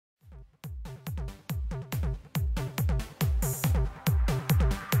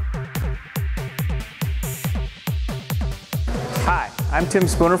Hi, I'm Tim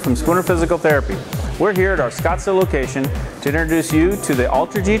Spooner from Spooner Physical Therapy. We're here at our Scottsdale location to introduce you to the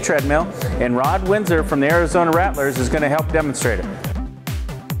AlterG Treadmill, and Rod Windsor from the Arizona Rattlers is going to help demonstrate it.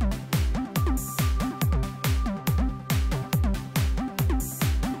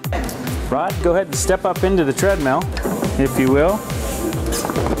 Rod, go ahead and step up into the treadmill, if you will.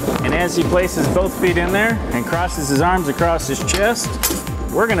 And as he places both feet in there and crosses his arms across his chest,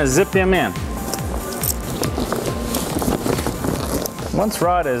 we're going to zip him in. Once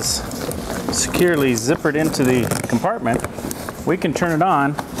Rod is securely zippered into the compartment, we can turn it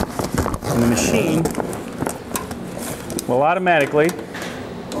on, and the machine will automatically,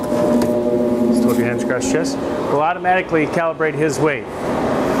 just hold your hands across your chest, will automatically calibrate his weight.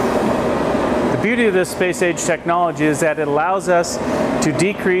 The beauty of this space-age technology is that it allows us to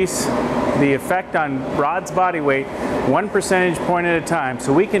decrease the effect on Rod's body weight 1 percentage point at a time.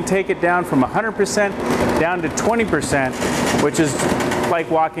 So we can take it down from 100% down to 20%, which is like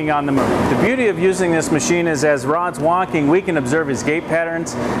walking on the moon. The beauty of using this machine is as Rod's walking, we can observe his gait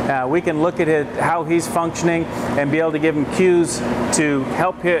patterns, we can look at how he's functioning and be able to give him cues to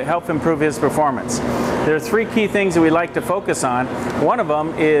help improve his performance. There are 3 key things that we like to focus on. One of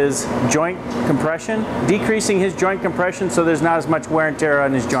them is joint compression, decreasing his joint compression so there's not as much wear and tear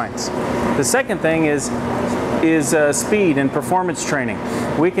on his joints. The second thing is speed and performance training.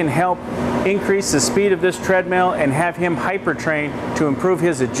 We can help increase the speed of this treadmill and have him hyper-trained to improve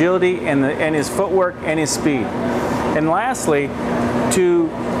his agility and his footwork and his speed. And lastly, to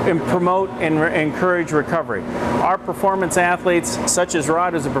promote and encourage recovery. Our performance athletes, such as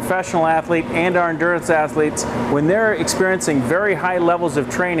Rod as a professional athlete, and our endurance athletes, when they're experiencing very high levels of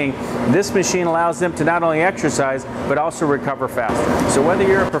training, this machine allows them to not only exercise, but also recover faster. So whether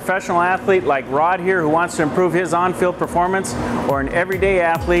you're a professional athlete like Rod here who wants to improve his on-field performance, or an everyday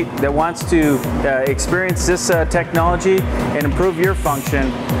athlete that wants to experience this technology and improve your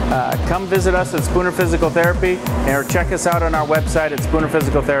function, come visit us at Spooner Physical Therapy or check us out on our website at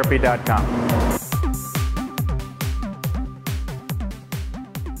spoonerphysicaltherapy.com.